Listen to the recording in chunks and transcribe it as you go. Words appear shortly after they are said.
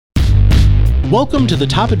Welcome to the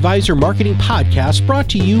Top Advisor Marketing Podcast, brought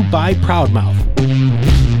to you by Proudmouth.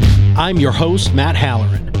 I'm your host, Matt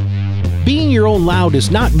Halloran. Being your own loud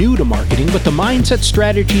is not new to marketing, but the mindset,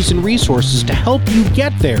 strategies, and resources to help you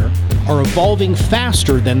get there are evolving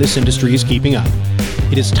faster than this industry is keeping up.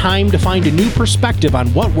 It is time to find a new perspective on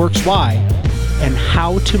what works why and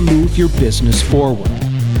how to move your business forward.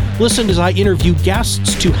 Listen as I interview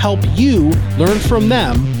guests to help you learn from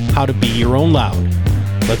them how to be your own loud.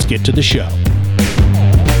 Let's get to the show.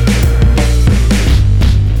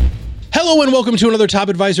 Hello and welcome to another Top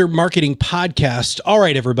Advisor Marketing Podcast. All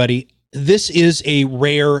right, everybody, this is a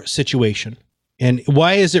rare situation. And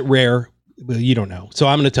why is it rare? Well, you don't know. So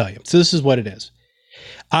I'm going to tell you. So this is what it is.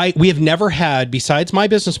 We have never had, besides my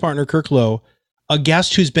business partner, Kirk Lowe, a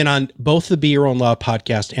guest who's been on both the Be Your Own Loud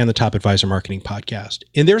podcast and the Top Advisor Marketing Podcast.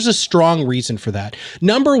 And there's a strong reason for that.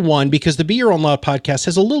 Number one, because the Be Your Own Loud podcast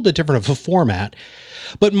has a little bit different of a format.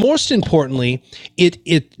 But most importantly,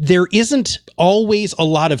 there isn't always a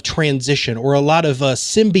lot of transition or a lot of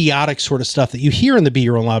symbiotic sort of stuff that you hear in the Be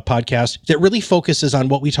Your Own Loud podcast that really focuses on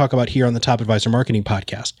what we talk about here on the Top Advisor Marketing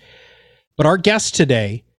Podcast. But our guest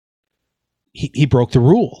today, he broke the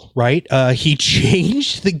rule, right? He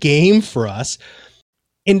changed the game for us.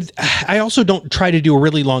 And I also don't try to do a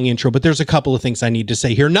really long intro, but there's a couple of things I need to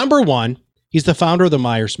say here. Number one, he's the founder of the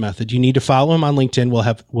Myers Method. You need to follow him on LinkedIn.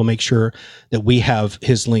 We'll make sure that we have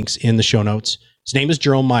his links in the show notes. His name is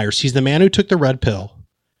Jerome Myers. He's the man who took the red pill.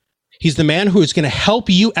 He's the man who is going to help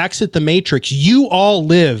you exit the matrix. You all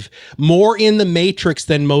live more in the matrix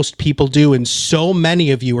than most people do, and so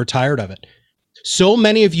many of you are tired of it. So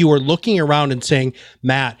many of you are looking around and saying,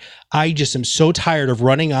 Matt, I just am so tired of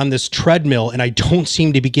running on this treadmill and I don't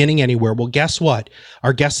seem to be getting anywhere. Well, guess what?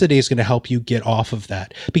 Our guest today is going to help you get off of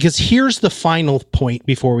that. Because here's the final point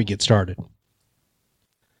before we get started.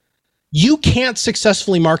 You can't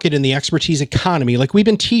successfully market in the expertise economy like we've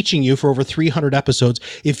been teaching you for over 300 episodes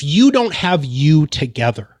if you don't have you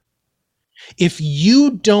together. If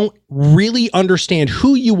you don't really understand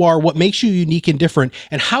who you are, what makes you unique and different,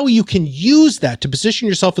 and how you can use that to position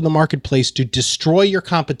yourself in the marketplace to destroy your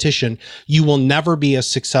competition, you will never be as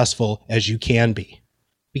successful as you can be.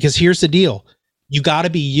 Because here's the deal. You got to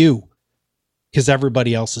be you because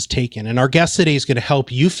everybody else is taken. And our guest today is going to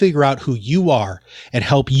help you figure out who you are and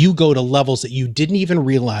help you go to levels that you didn't even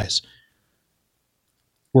realize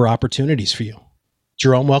were opportunities for you.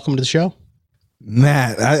 Jerome, welcome to the show.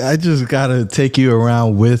 Matt, I just got to take you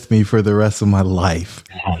around with me for the rest of my life,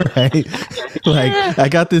 right? Like, I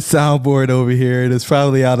got this soundboard over here. It's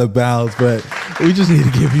probably out of bounds, but we just need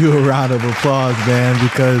to give you a round of applause, man,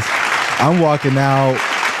 because I'm walking out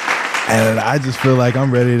and I just feel like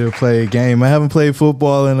I'm ready to play a game. I haven't played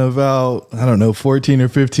football in about, 14 or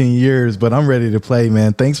 15 years, but I'm ready to play,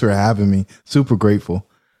 man. Thanks for having me. Super grateful.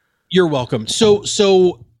 You're welcome.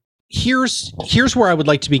 So here's where I would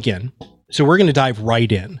like to begin. So we're going to dive right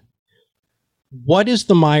in. What is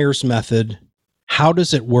the Myers Method? How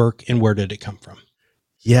does it work? And where did it come from?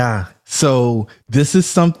 Yeah. So this is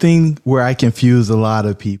something where I confuse a lot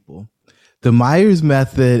of people. The Myers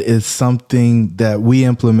Method is something that we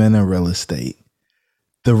implement in real estate.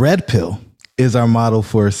 The red pill is our model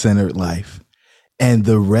for a centered life. And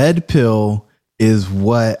the red pill is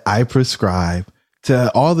what I prescribe to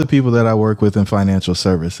all the people that I work with in financial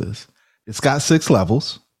services. It's got 6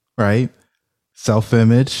 levels, right?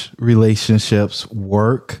 Self-image, relationships,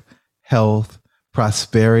 work, health,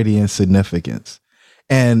 prosperity, and significance.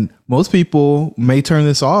 And most people may turn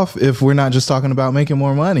this off if we're not just talking about making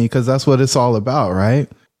more money, because that's what it's all about, right?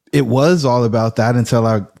 It was all about that until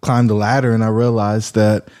I climbed the ladder and I realized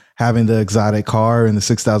that having the exotic car and the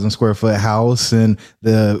 6,000 square foot house and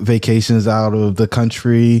the vacations out of the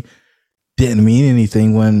country didn't mean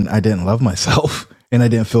anything when I didn't love myself and I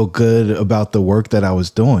didn't feel good about the work that I was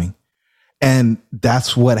doing. And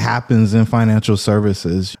that's what happens in financial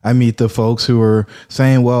services. I meet the folks who are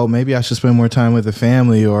saying, well, maybe I should spend more time with the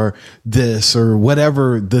family or this or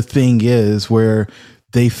whatever the thing is, where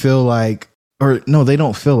they feel like, or no, they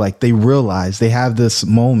don't feel like, they realize they have this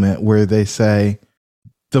moment where they say,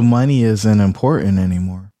 the money isn't important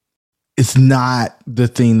anymore. It's not the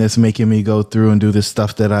thing that's making me go through and do this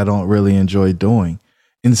stuff that I don't really enjoy doing.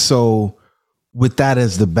 And so with that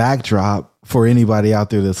as the backdrop, for anybody out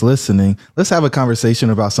there that's listening, let's have a conversation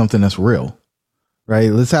about something that's real, right?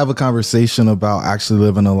 Let's have a conversation about actually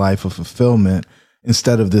living a life of fulfillment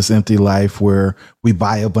instead of this empty life where we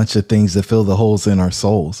buy a bunch of things that fill the holes in our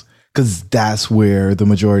souls, because that's where the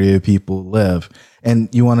majority of people live. And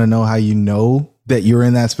you want to know how you know that you're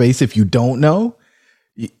in that space if you don't know?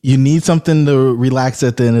 You need something to relax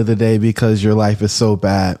at the end of the day because your life is so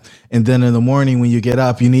bad. And then in the morning when you get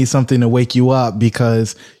up, you need something to wake you up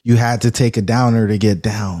because you had to take a downer to get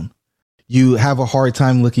down. You have a hard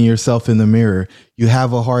time looking yourself in the mirror. You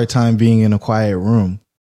have a hard time being in a quiet room.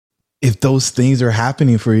 If those things are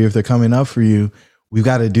happening for you, if they're coming up for you, we've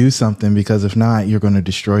got to do something, because if not, you're going to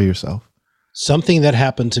destroy yourself. Something that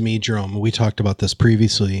happened to me, Jerome, we talked about this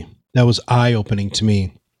previously, that was eye-opening to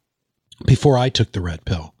me before I took the red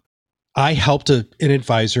pill. I helped an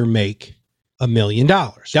advisor make $1 million.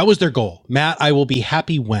 That was their goal. Matt, I will be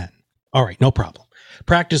happy when. All right, no problem.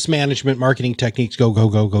 Practice management, marketing techniques,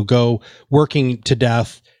 go, working to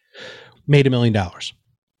death, made $1 million.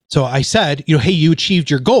 So I said, hey, you achieved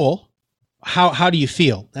your goal. How do you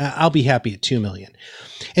feel? I'll be happy at 2 million.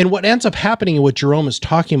 And what ends up happening, and what Jerome is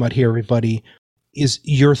talking about here, everybody, is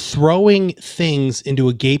you're throwing things into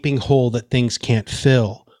a gaping hole that things can't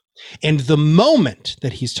fill. And the moment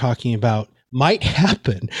that he's talking about might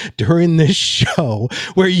happen during this show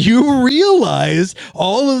where you realize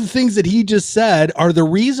all of the things that he just said are the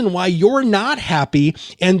reason why you're not happy,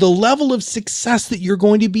 and the level of success that you're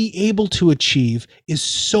going to be able to achieve is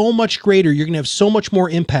so much greater. You're going to have so much more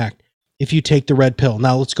impact if you take the red pill.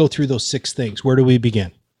 Now let's go through those 6 things. Where do we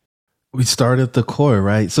begin? We start at the core,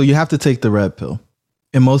 right? So you have to take the red pill.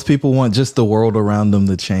 And most people want just the world around them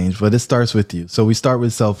to change, but it starts with you. So we start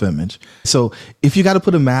with self-image. So if you got to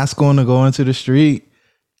put a mask on to go into the street,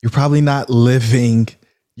 you're probably not living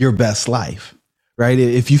your best life, right?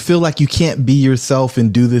 If you feel like you can't be yourself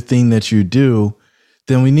and do the thing that you do,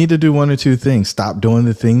 then we need to do one or two things. Stop doing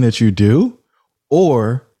the thing that you do,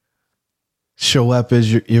 or show up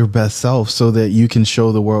as your best self so that you can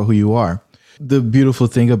show the world who you are. The beautiful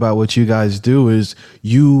thing about what you guys do is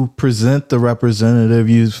you present the representative,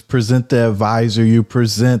 you present the advisor, you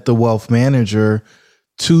present the wealth manager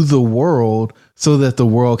to the world so that the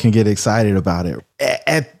world can get excited about it.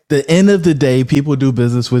 At the end of the day, people do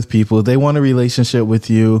business with people. They want a relationship with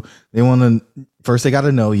you. They want to, first they got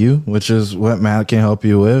to know you, which is what Matt can help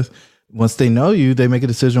you with. Once they know you, they make a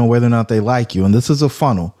decision on whether or not they like you. And this is a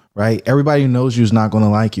funnel, right? Everybody who knows you is not going to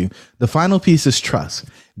like you. The final piece is trust.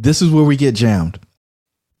 This is where we get jammed.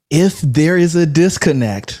 If there is a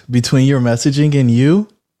disconnect between your messaging and you,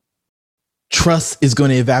 trust is going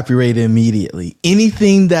to evaporate immediately.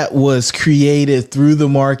 Anything that was created through the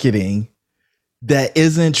marketing that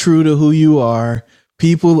isn't true to who you are,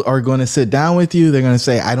 people are going to sit down with you. They're going to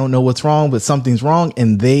say, I don't know what's wrong, but something's wrong.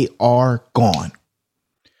 And they are gone.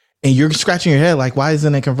 And you're scratching your head like, why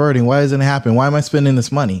isn't it converting? Why isn't it happening? Why am I spending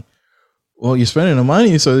this money? Well, you're spending the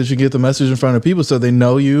money so that you get the message in front of people so they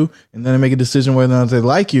know you, and then they make a decision whether or not they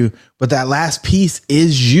like you. But that last piece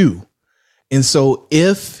is you. And so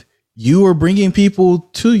if you are bringing people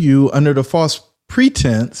to you under the false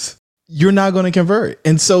pretense, you're not going to convert.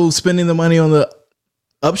 And so spending the money on the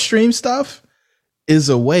upstream stuff is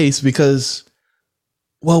a waste because,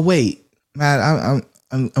 well, wait, Matt,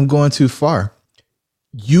 I'm going too far.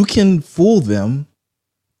 You can fool them.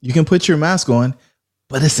 You can put your mask on,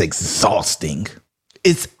 but it's exhausting.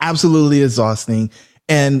 It's absolutely exhausting.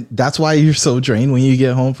 And that's why you're so drained when you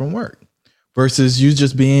get home from work versus you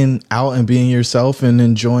just being out and being yourself and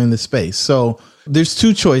enjoying the space. So there's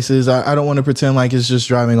 2 choices. I don't want to pretend like it's just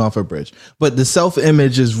driving off a bridge, but the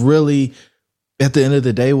self-image is really, at the end of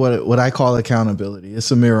the day, what I call accountability.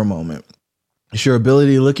 It's a mirror moment. It's your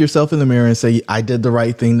ability to look yourself in the mirror and say, I did the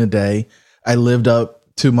right thing today. I lived up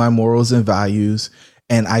to my morals and values,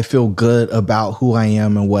 and I feel good about who I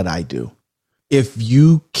am and what I do. If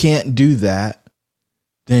you can't do that,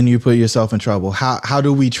 then you put yourself in trouble. How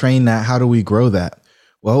do we train that? How do we grow that?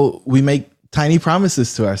 Well, we make tiny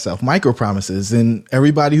promises to ourselves, micro promises. And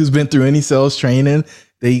everybody who's been through any sales training,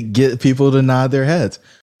 they get people to nod their heads.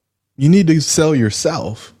 You need to sell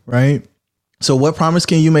yourself, right? So what promise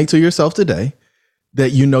can you make to yourself today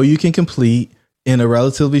that you know you can complete in a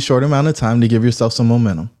relatively short amount of time to give yourself some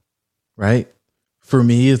momentum, right? For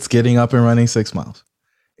me, it's getting up and running 6 miles.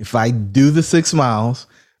 If I do the 6 miles,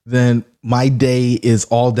 then my day is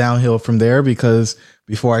all downhill from there, because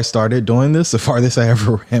before I started doing this, the farthest I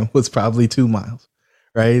ever ran was probably 2 miles,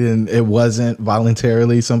 right? And it wasn't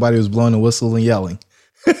voluntarily. Somebody was blowing a whistle and yelling.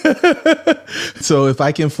 So if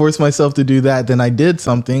I can force myself to do that, then I did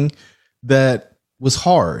something that was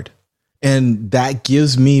hard. And that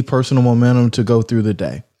gives me personal momentum to go through the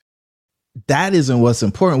day. That isn't what's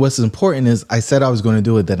important. What's important is I said I was going to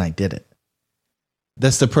do it, then I did it.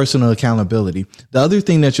 That's the personal accountability. The other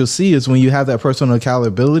thing that you'll see is when you have that personal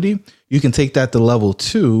accountability, you can take that to level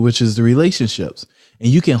 2, which is the relationships. And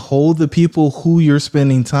you can hold the people who you're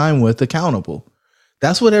spending time with accountable.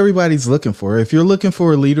 That's what everybody's looking for. If you're looking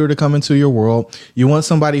for a leader to come into your world, you want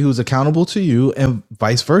somebody who's accountable to you, and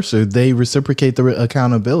vice versa. They reciprocate the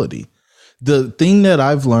accountability. The thing that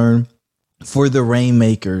I've learned for the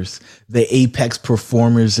rainmakers, the apex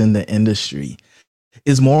performers in the industry,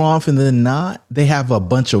 is more often than not, they have a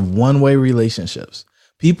bunch of one-way relationships.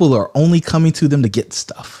 People are only coming to them to get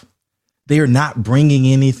stuff. They are not bringing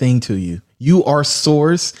anything to you. You are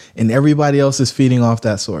source, and everybody else is feeding off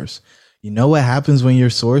that source. You know what happens when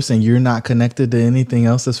you're source and you're not connected to anything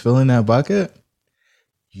else that's filling that bucket?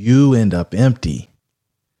 You end up empty,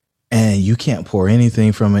 and you can't pour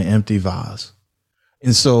anything from an empty vase.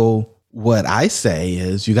 And so what I say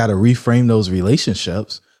is you got to reframe those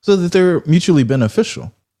relationships so that they're mutually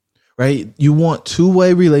beneficial, right? You want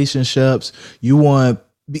two-way relationships.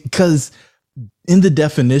 Because in the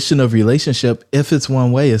definition of relationship, if it's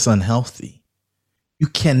one way, it's unhealthy. You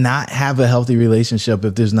cannot have a healthy relationship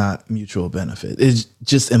if there's not mutual benefit. It's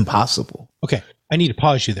just impossible. Okay. I need to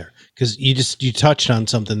pause you there because you touched on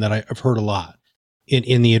something that I've heard a lot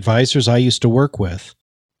in the advisors I used to work with.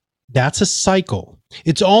 That's a cycle.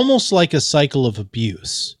 It's almost like a cycle of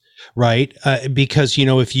abuse, right? Because,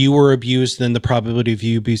 if you were abused, then the probability of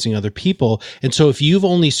you abusing other people. And so if you've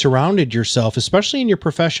only surrounded yourself, especially in your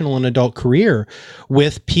professional and adult career,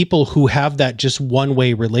 with people who have that just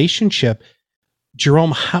one-way relationship,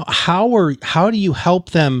 Jerome, how do you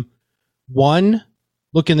help them, one,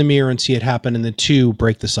 look in the mirror and see it happen, and then two,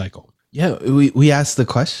 break the cycle? Yeah, we ask the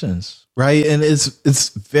questions, right? And it's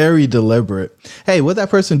very deliberate. Hey, what'd that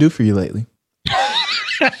person do for you lately?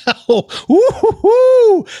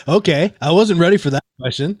 Okay, I wasn't ready for that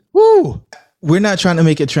question. Woo. We're not trying to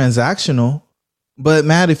make it transactional, but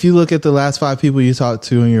Matt, if you look at the last 5 people you talked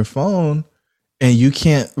to on your phone, and you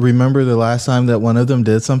can't remember the last time that one of them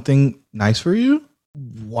did something nice for you,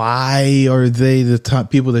 why are they the top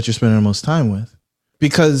people that you're spending the most time with?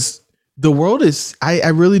 Because the world is, I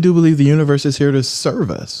really do believe the universe is here to serve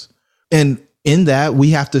us. And in that, we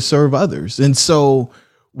have to serve others. And so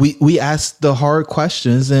we ask the hard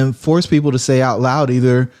questions and force people to say out loud,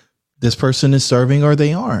 either this person is serving or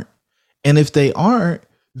they aren't. And if they aren't,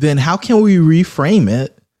 then how can we reframe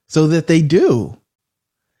it so that they do?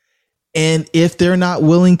 And if they're not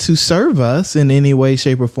willing to serve us in any way,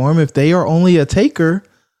 shape, or form, if they are only a taker,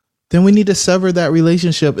 then we need to sever that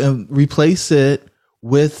relationship and replace it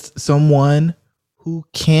with someone who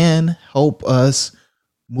can help us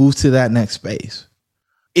move to that next space.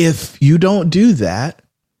 If you don't do that,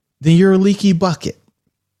 then you're a leaky bucket.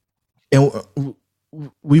 And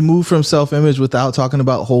we move from self-image without talking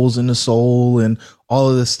about holes in the soul and all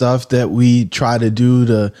of the stuff that we try to do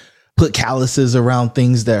to put calluses around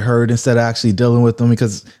things that hurt instead of actually dealing with them,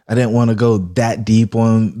 because I didn't want to go that deep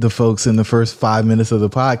on the folks in the first 5 minutes of the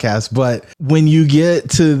podcast. But when you get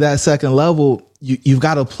to that second level, you've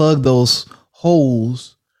got to plug those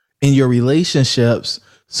holes in your relationships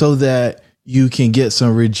so that you can get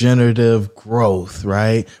some regenerative growth,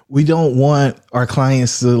 right? We don't want our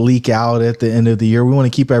clients to leak out at the end of the year. We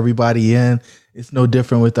want to keep everybody in. It's no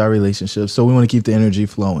different with our relationships. So we want to keep the energy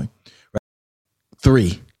flowing. Right?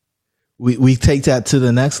 3, we take that to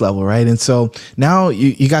the next level, right? And so now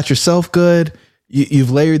you got yourself good.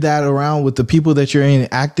 You've layered that around with the people that you're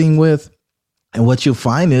interacting with. And what you'll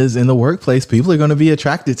find is in the workplace, people are going to be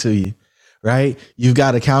attracted to you, right? You've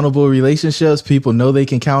got accountable relationships. People know they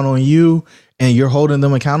can count on you and you're holding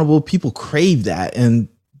them accountable. People crave that. And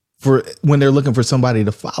for when they're looking for somebody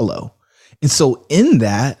to follow. And so in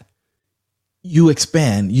that, you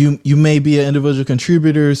expand. You may be an individual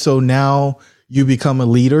contributor. So now you become a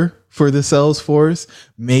leader for the sales force.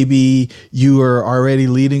 Maybe you are already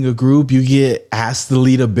leading a group. You get asked to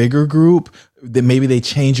lead a bigger group. That maybe they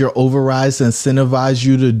change your overrides to incentivize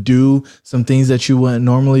you to do some things that you wouldn't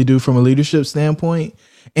normally do from a leadership standpoint.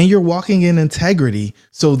 And you're walking in integrity.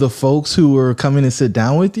 So the folks who are coming to sit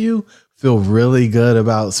down with you feel really good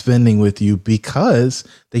about spending with you because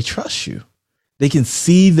they trust you. They can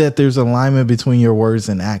see that there's alignment between your words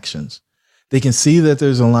and actions. They can see that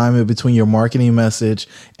there's alignment between your marketing message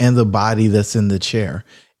and the body that's in the chair.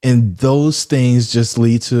 And those things just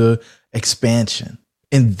lead to expansion.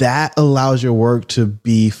 And that allows your work to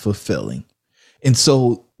be fulfilling. And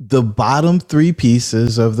so the bottom 3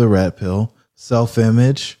 pieces of the red pill,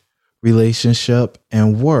 self-image, relationship,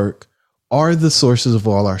 and work, are the sources of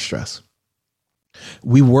all our stress.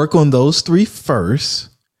 We work on those 3 first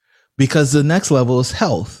because the next level is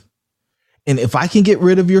health. And if I can get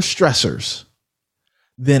rid of your stressors,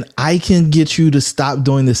 then I can get you to stop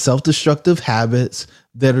doing the self-destructive habits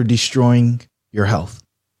that are destroying your health.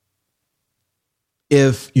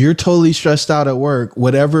 If you're totally stressed out at work,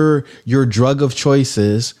 whatever your drug of choice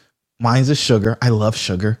is, Mine's is sugar. I love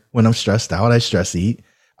sugar. When I'm stressed out, I stress eat.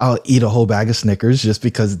 I'll eat a whole bag of Snickers just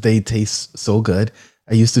because they taste so good.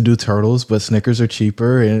 I used to do turtles, but Snickers are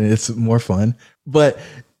cheaper and it's more fun. But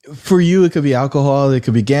for you, it could be alcohol, it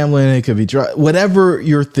could be gambling, it could be drug, whatever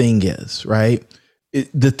your thing is, right?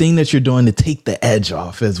 The thing that you're doing to take the edge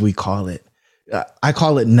off, as we call it. I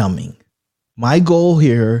call it numbing. My goal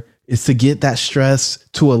here is to get that stress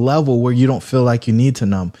to a level where you don't feel like you need to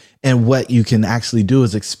numb. And what you can actually do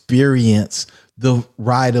is experience the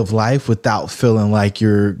ride of life without feeling like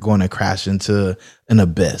you're going to crash into an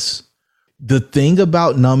abyss. The thing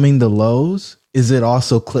about numbing the lows is it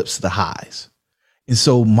also clips the highs. And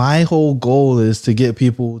so my whole goal is to get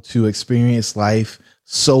people to experience life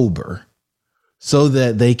sober so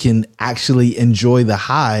that they can actually enjoy the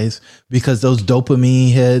highs, because those dopamine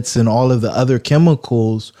hits and all of the other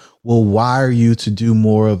chemicals will wire you to do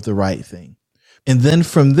more of the right thing. And then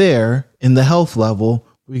from there, in the health level,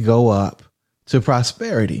 we go up to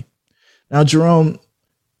prosperity. Now, Jerome,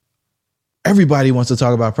 everybody wants to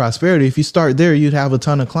talk about prosperity. If you start there, you'd have a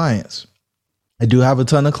ton of clients. I do have a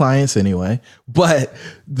ton of clients anyway, but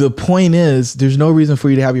the point is there's no reason for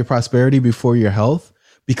you to have your prosperity before your health,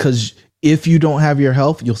 because if you don't have your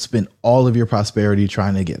health, you'll spend all of your prosperity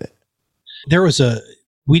trying to get it.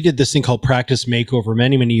 We did this thing called Practice Makeover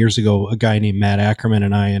many, many years ago, a guy named Matt Ackerman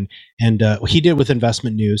and I, and he did with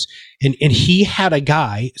Investment News, and he had a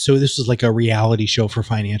guy. So this was like a reality show for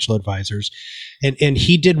financial advisors, and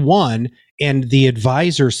he did one, and the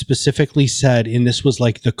advisor specifically said, and this was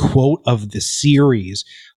like the quote of the series,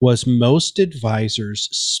 was most advisors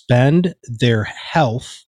spend their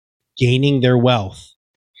health gaining their wealth,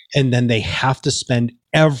 and then they have to spend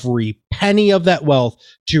every penny of that wealth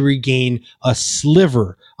to regain a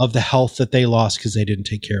sliver of the health that they lost because they didn't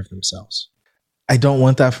take care of themselves. I don't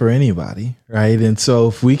want that for anybody, right? And so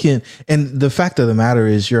if we can, and the fact of the matter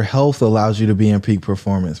is your health allows you to be in peak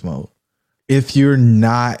performance mode. If you're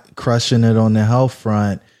not crushing it on the health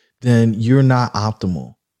front, then you're not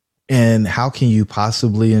optimal. And how can you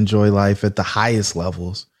possibly enjoy life at the highest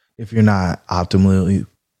levels if you're not optimally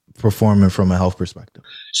performing from a health perspective?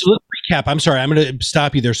 So let's recap. I'm sorry, I'm going to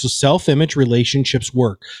stop you there. So self-image, relationships,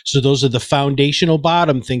 work. So those are the foundational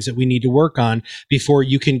bottom things that we need to work on before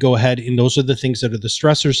you can go ahead. And those are the things that are the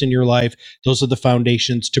stressors in your life. Those are the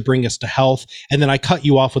foundations to bring us to health. And then I cut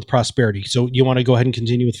you off with prosperity. So you want to go ahead and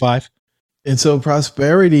continue with 5? And so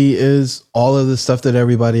prosperity is all of the stuff that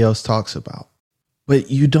everybody else talks about, but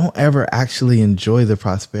you don't ever actually enjoy the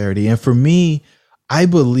prosperity. And for me, I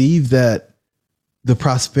believe that the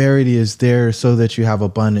prosperity is there so that you have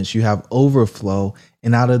abundance, you have overflow,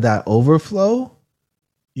 and out of that overflow,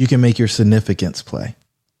 you can make your significance play.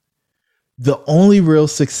 The only real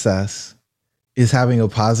success is having a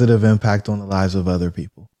positive impact on the lives of other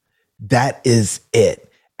people. That is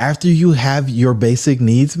it. After you have your basic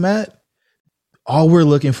needs met, all we're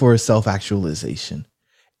looking for is self-actualization.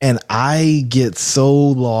 And I get so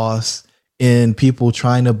lost in people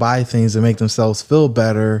trying to buy things to make themselves feel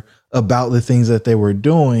better about the things that they were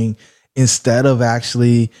doing, instead of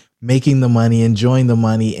actually making the money, enjoying the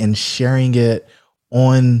money, and sharing it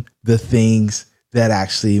on the things that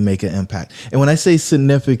actually make an impact. And when I say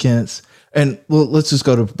significance, and well, let's just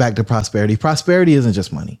go back to prosperity. Prosperity isn't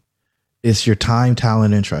just money. It's your time,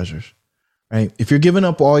 talent, and treasures, right? If you're giving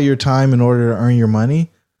up all your time in order to earn your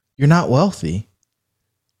money, you're not wealthy.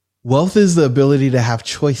 Wealth is the ability to have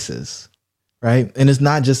choices, right? And it's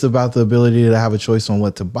not just about the ability to have a choice on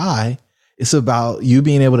what to buy. It's about you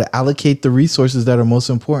being able to allocate the resources that are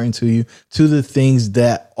most important to you to the things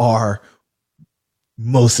that are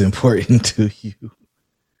most important to you.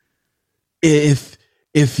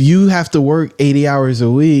 If you have to work 80 hours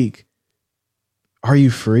a week, are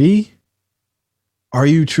you free? Are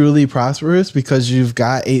you truly prosperous because you've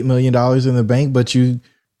got $8 million in the bank, but you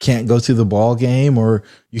can't go to the ball game, or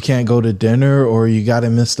you can't go to dinner, or you got to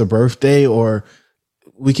miss the birthday, or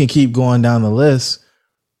we can keep going down the list.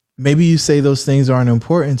 Maybe you say those things aren't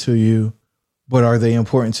important to you, but are they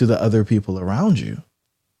important to the other people around you?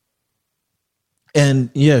 And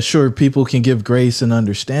yeah, sure, people can give grace and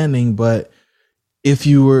understanding, but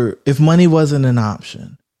if money wasn't an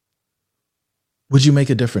option, would you make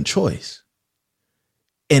a different choice?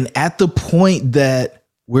 And at the point that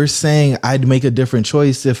we're saying I'd make a different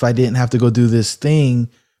choice if I didn't have to go do this thing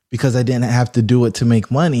because I didn't have to do it to make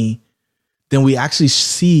money, then we actually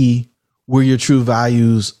see where your true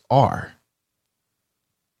values are.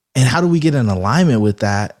 And how do we get in alignment with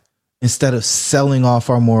that instead of selling off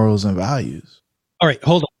our morals and values? All right,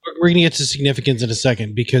 hold on. We're going to get to significance in a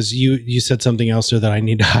second, because you said something else there that I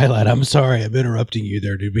need to highlight. I'm sorry, I'm interrupting you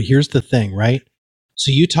there, dude. But here's the thing, right?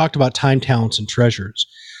 So you talked about time, talents, and treasures.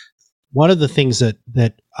 one of the things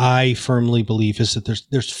that I firmly believe is that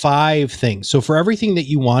there's 5 things. So for everything that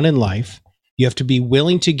you want in life, you have to be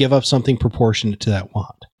willing to give up something proportionate to that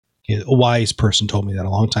want. Okay, a wise person told me that a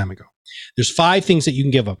long time ago. There's 5 things that you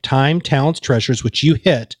can give up: time, talents, treasures, which you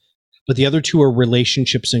hit, but the other 2 are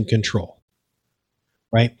relationships and control.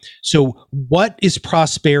 Right? So what is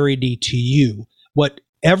prosperity to you? What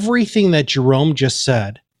everything that Jerome just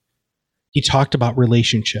said, he talked about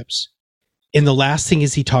relationships. And the last thing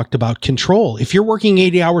is he talked about control. If you're working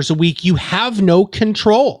 80 hours a week, you have no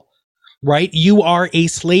control, right? You are a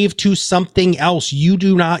slave to something else. You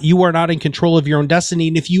are not in control of your own destiny.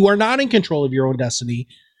 And if you are not in control of your own destiny,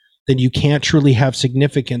 then you can't truly have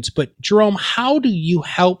significance. But Jerome, how do you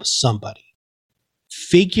help somebody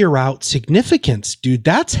figure out significance? Dude,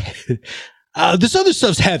 that's this other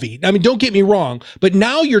stuff's heavy. I mean, don't get me wrong, but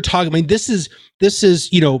now you're talking, I mean, this is,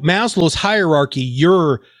 Maslow's hierarchy.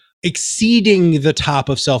 You're exceeding the top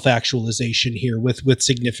of self-actualization here with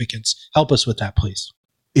significance. Help us with that, please.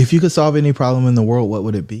 If you could solve any problem in the world, what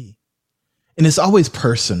would it be? And it's always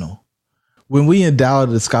personal. When we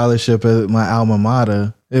endowed the scholarship at my alma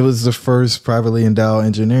mater, it was the first privately endowed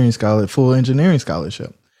full engineering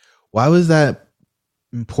scholarship. Why was that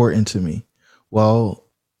important to me? Well,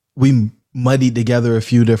 we muddied together a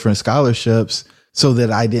few different scholarships so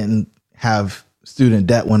that I didn't have student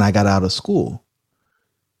debt when I got out of school.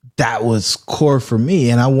 That was core for me.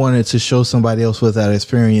 And I wanted to show somebody else what that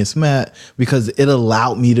experience meant, because it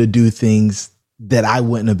allowed me to do things that I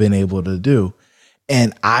wouldn't have been able to do.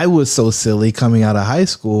 And I was so silly coming out of high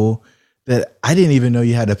school that I didn't even know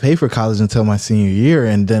you had to pay for college until my senior year.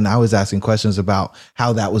 And then I was asking questions about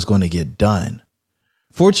how that was going to get done.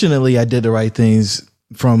 Fortunately, I did the right things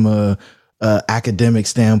from a academic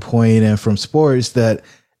standpoint and from sports, that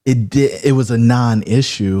it was a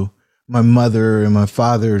non-issue. My mother and my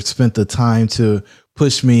father spent the time to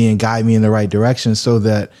push me and guide me in the right direction, so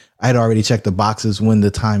that I'd already checked the boxes when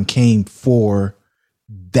the time came for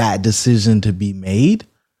that decision to be made.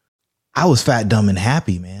 I was fat, dumb, and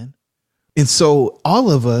happy, man. And so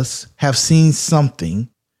all of us have seen something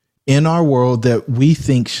in our world that we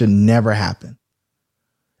think should never happen.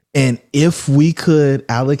 And if we could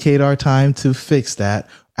allocate our time to fix that,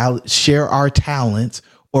 share our talents,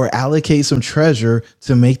 or allocate some treasure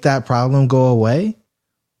to make that problem go away,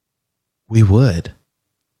 we would.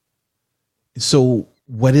 So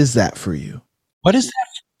what is that for you? What is that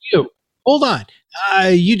for you? Hold on.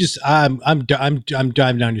 I'm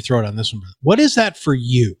diving down your throat on this one. What is that for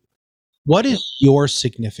you? What is your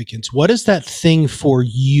significance? What is that thing for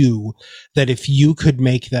you that if you could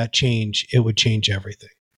make that change, it would change everything?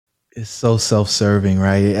 It's so self-serving,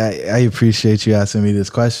 right? I appreciate you asking me this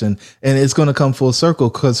question. And it's going to come full circle,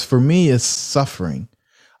 because for me, it's suffering.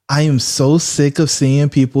 I am so sick of seeing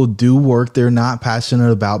people do work they're not passionate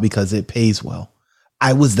about because it pays well.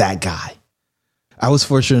 I was that guy. I was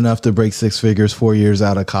fortunate enough to break 6 figures 4 years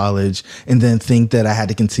out of college, and then think that I had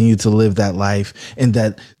to continue to live that life, and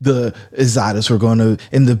that the exotics were going to,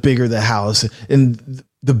 and the bigger the house, and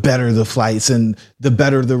the better the flights, and the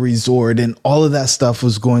better the resort, and all of that stuff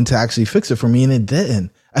was going to actually fix it for me. And it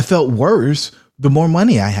didn't. I felt worse the more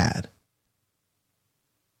money I had.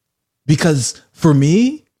 Because for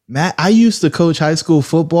me, Matt, I used to coach high school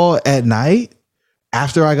football at night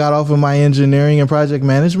after I got off of my engineering and project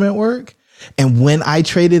management work. And when I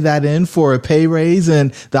traded that in for a pay raise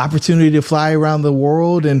and the opportunity to fly around the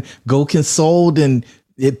world and go consult, and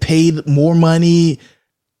it paid more money.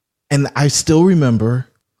 And I still remember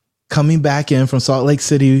coming back in from Salt Lake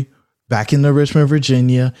City, back into Richmond,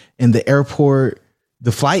 Virginia, and the airport,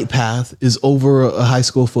 the flight path is over a high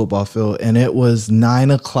school football field. And it was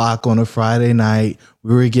 9:00 on a Friday night.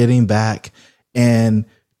 We were getting back. And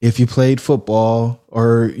if you played football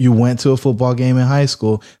or you went to a football game in high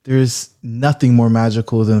school, there's nothing more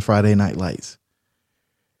magical than Friday night lights.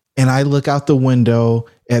 And I look out the window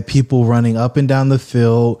at people running up and down the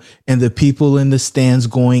field, and the people in the stands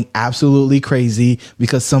going absolutely crazy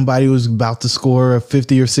because somebody was about to score a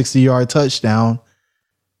 50 or 60-yard touchdown.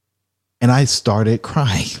 And I started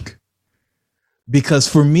crying, because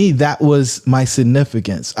for me, that was my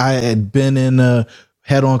significance. I had been in a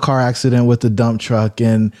head-on car accident with a dump truck,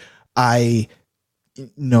 and I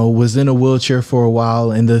was in a wheelchair for a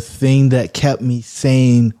while. And the thing that kept me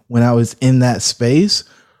sane when I was in that space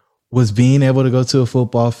was being able to go to a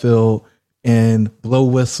football field and blow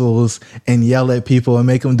whistles and yell at people and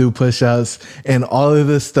make them do push-ups and all of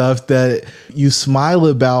this stuff that you smile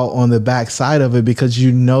about on the backside of it, because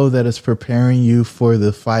you know that it's preparing you for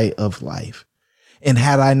the fight of life. And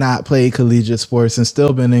had I not played collegiate sports and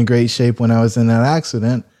still been in great shape when I was in that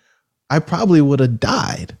accident, I probably would have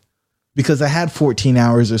died. because I had 14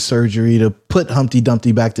 hours of surgery to put Humpty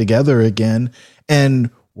Dumpty back together again. And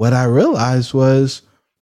what I realized was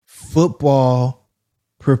football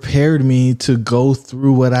prepared me to go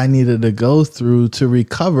through what I needed to go through to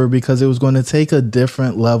recover, because it was going to take a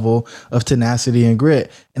different level of tenacity and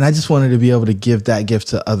grit. And I just wanted to be able to give that gift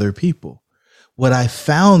to other people. What I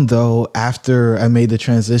found, though, after I made the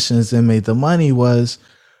transitions and made the money, was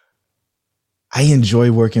I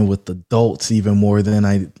enjoy working with adults even more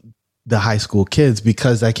than the high school kids,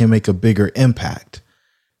 because I can make a bigger impact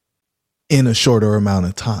in a shorter amount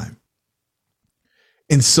of time.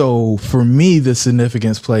 And so for me, the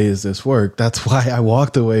significance play is this work. That's why I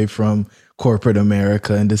walked away from corporate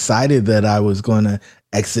America and decided that I was going to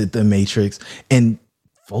exit the matrix and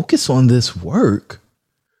focus on this work,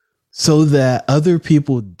 so that other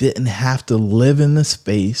people didn't have to live in the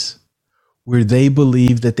space where they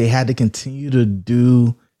believed that they had to continue to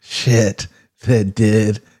do shit that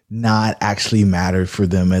did not actually matter for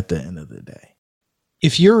them at the end of the day.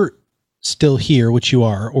 If you're still here, which you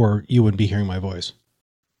are, or you wouldn't be hearing my voice,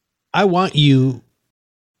 I want you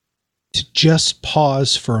to just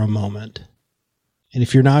pause for a moment. And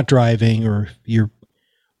if you're not driving, or you're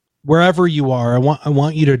wherever you are, I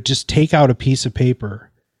want you to just take out a piece of paper,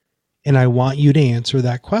 and I want you to answer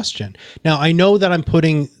that question. Now, I know that I'm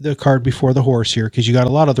putting the cart before the horse here, because you got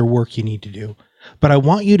a lot of other work you need to do, but I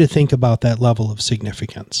want you to think about that level of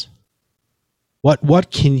significance. What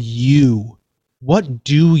do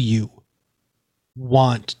you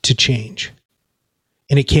want to change?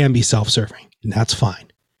 And it can be self-serving, and that's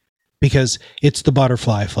fine, because it's the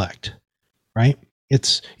butterfly effect, right?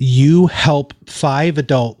 It's you help 5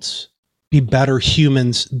 adults be better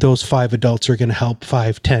humans. Those 5 adults are going to help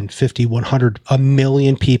 5, 10, 50, 100, a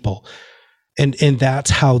million people. And that's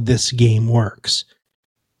how this game works.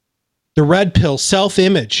 The red pill,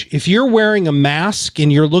 self-image. If you're wearing a mask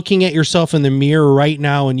and you're looking at yourself in the mirror right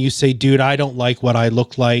now and you say, dude, I don't like what I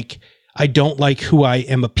look like, I don't like who I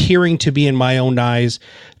am appearing to be in my own eyes,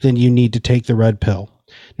 then you need to take the red pill.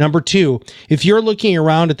 Number 2, if you're looking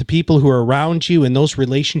around at the people who are around you and those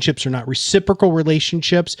relationships are not reciprocal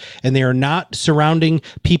relationships, and they are not surrounding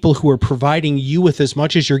people who are providing you with as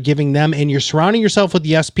much as you're giving them, and you're surrounding yourself with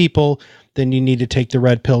yes people, then you need to take the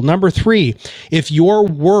red pill. Number 3, if your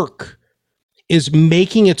work is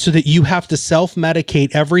making it so that you have to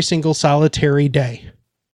self-medicate every single solitary day,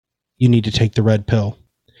 you need to take the red pill.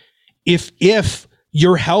 If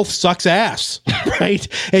your health sucks ass, right?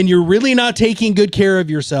 And you're really not taking good care of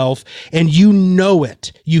yourself, and you know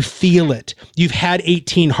it, you feel it. You've had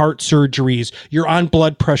 18 heart surgeries. You're on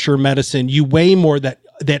blood pressure medicine. You weigh more. That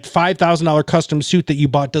 $5,000 custom suit that you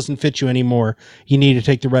bought doesn't fit you anymore. You need to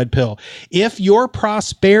take the red pill. If your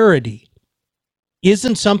prosperity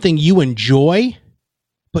isn't something you enjoy,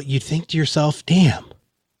 but you think to yourself, damn,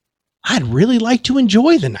 I'd really like to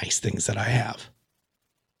enjoy the nice things that I have,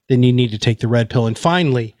 then you need to take the red pill. And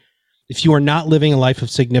finally, if you are not living a life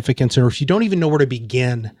of significance, or if you don't even know where to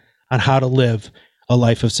begin on how to live a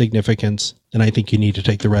life of significance, then I think you need to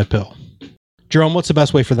take the red pill. Jerome, what's the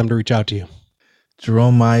best way for them to reach out to you?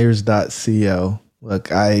 JeromeMyers.co.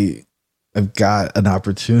 Look, I've got an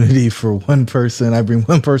opportunity for one person. I bring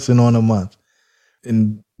one person on a month.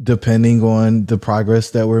 And depending on the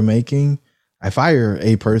progress that we're making, I fire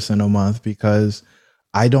a person a month, because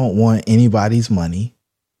I don't want anybody's money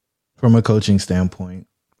from a coaching standpoint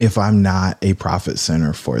if I'm not a profit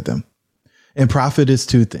center for them. And profit is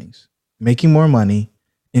 2 things: making more money,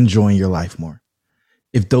 enjoying your life more.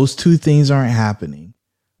 If those 2 things aren't happening,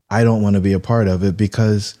 I don't want to be a part of it,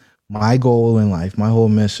 because my goal in life, my whole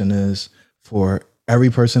mission is for every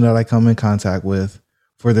person that I come in contact with,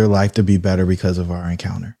 for their life to be better because of our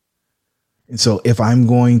encounter. And so if I'm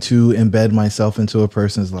going to embed myself into a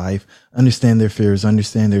person's life, understand their fears,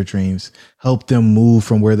 understand their dreams, help them move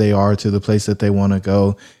from where they are to the place that they want to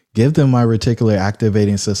go, give them my reticular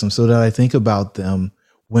activating system so that I think about them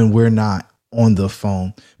when we're not on the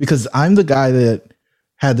phone. Because I'm the guy that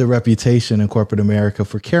had the reputation in corporate America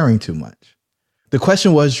for caring too much. The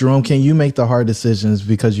question was, Jerome, can you make the hard decisions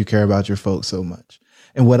because you care about your folks so much?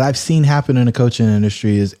 And what I've seen happen in the coaching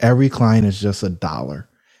industry is every client is just $1.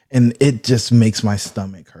 And it just makes my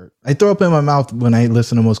stomach hurt. I throw up in my mouth when I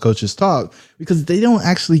listen to most coaches talk, because they don't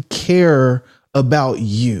actually care about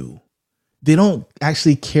you. They don't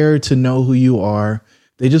actually care to know who you are.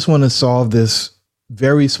 They just want to solve this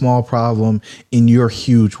very small problem in your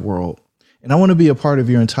huge world. And I want to be a part of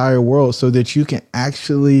your entire world so that you can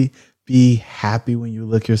actually be happy when you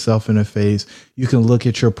look yourself in the face. You can look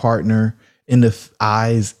at your partner in the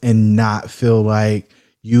eyes and not feel like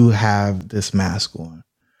you have this mask on.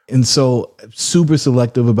 And so super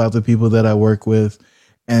selective about the people that I work with.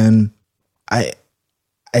 And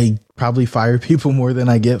I probably fire people more than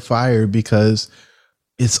I get fired because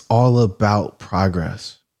it's all about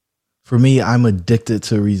progress. For me, I'm addicted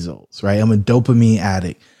to results, right? I'm a dopamine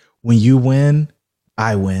addict. When you win,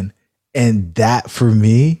 I win. And that for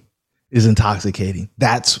me is intoxicating.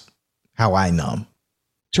 That's how I numb.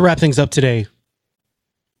 To wrap things up today,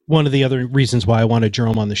 one of the other reasons why I wanted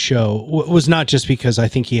Jerome on the show was not just because I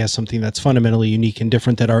think he has something that's fundamentally unique and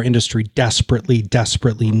different that our industry desperately,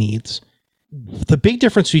 desperately needs. The big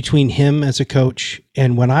difference between him as a coach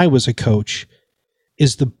and when I was a coach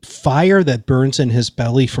is the fire that burns in his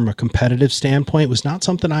belly from a competitive standpoint was not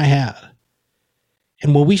something I had.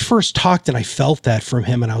 And when we first talked and I felt that from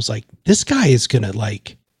him and I was like, this guy is going to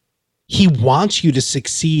he wants you to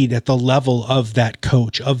succeed at the level of that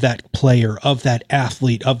coach, of that player, of that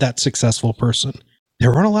athlete, of that successful person.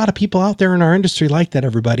 There aren't a lot of people out there in our industry like that,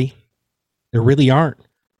 everybody. There really aren't.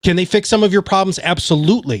 Can they fix some of your problems?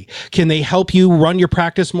 Absolutely. Can they help you run your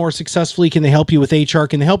practice more successfully? Can they help you with HR?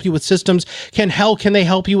 Can they help you with systems? Can they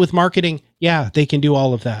help you with marketing? Yeah, they can do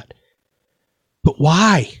all of that. But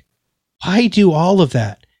why? Why do all of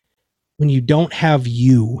that when you don't have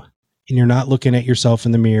you and you're not looking at yourself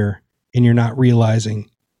in the mirror and you're not realizing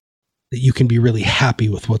that you can be really happy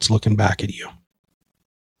with what's looking back at you?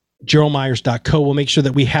 JeromeMyers.co. We'll make sure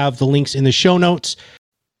that we have the links in the show notes.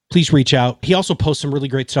 Please reach out. He also posts some really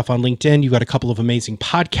great stuff on LinkedIn. You've got a couple of amazing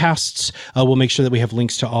podcasts. We'll make sure that we have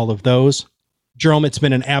links to all of those. Jerome, it's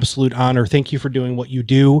been an absolute honor. Thank you for doing what you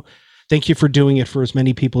do. Thank you for doing it for as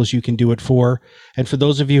many people as you can do it for. And for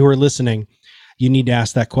those of you who are listening, you need to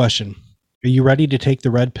ask that question. Are you ready to take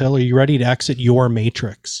the red pill? Are you ready to exit your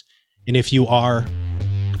matrix? And if you are,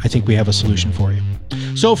 I think we have a solution for you.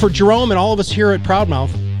 So for Jerome and all of us here at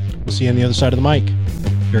Proudmouth, we'll see you on the other side of the mic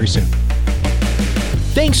very soon.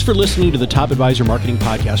 Thanks for listening to the Top Advisor Marketing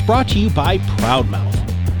Podcast, brought to you by Proudmouth.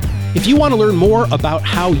 If you want to learn more about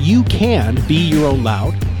how you can be your own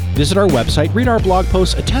loud, visit our website, read our blog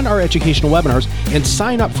posts, attend our educational webinars, and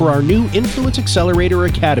sign up for our new Influence Accelerator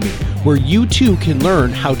Academy, where you too can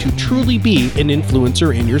learn how to truly be an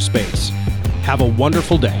influencer in your space. Have a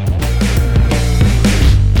wonderful day.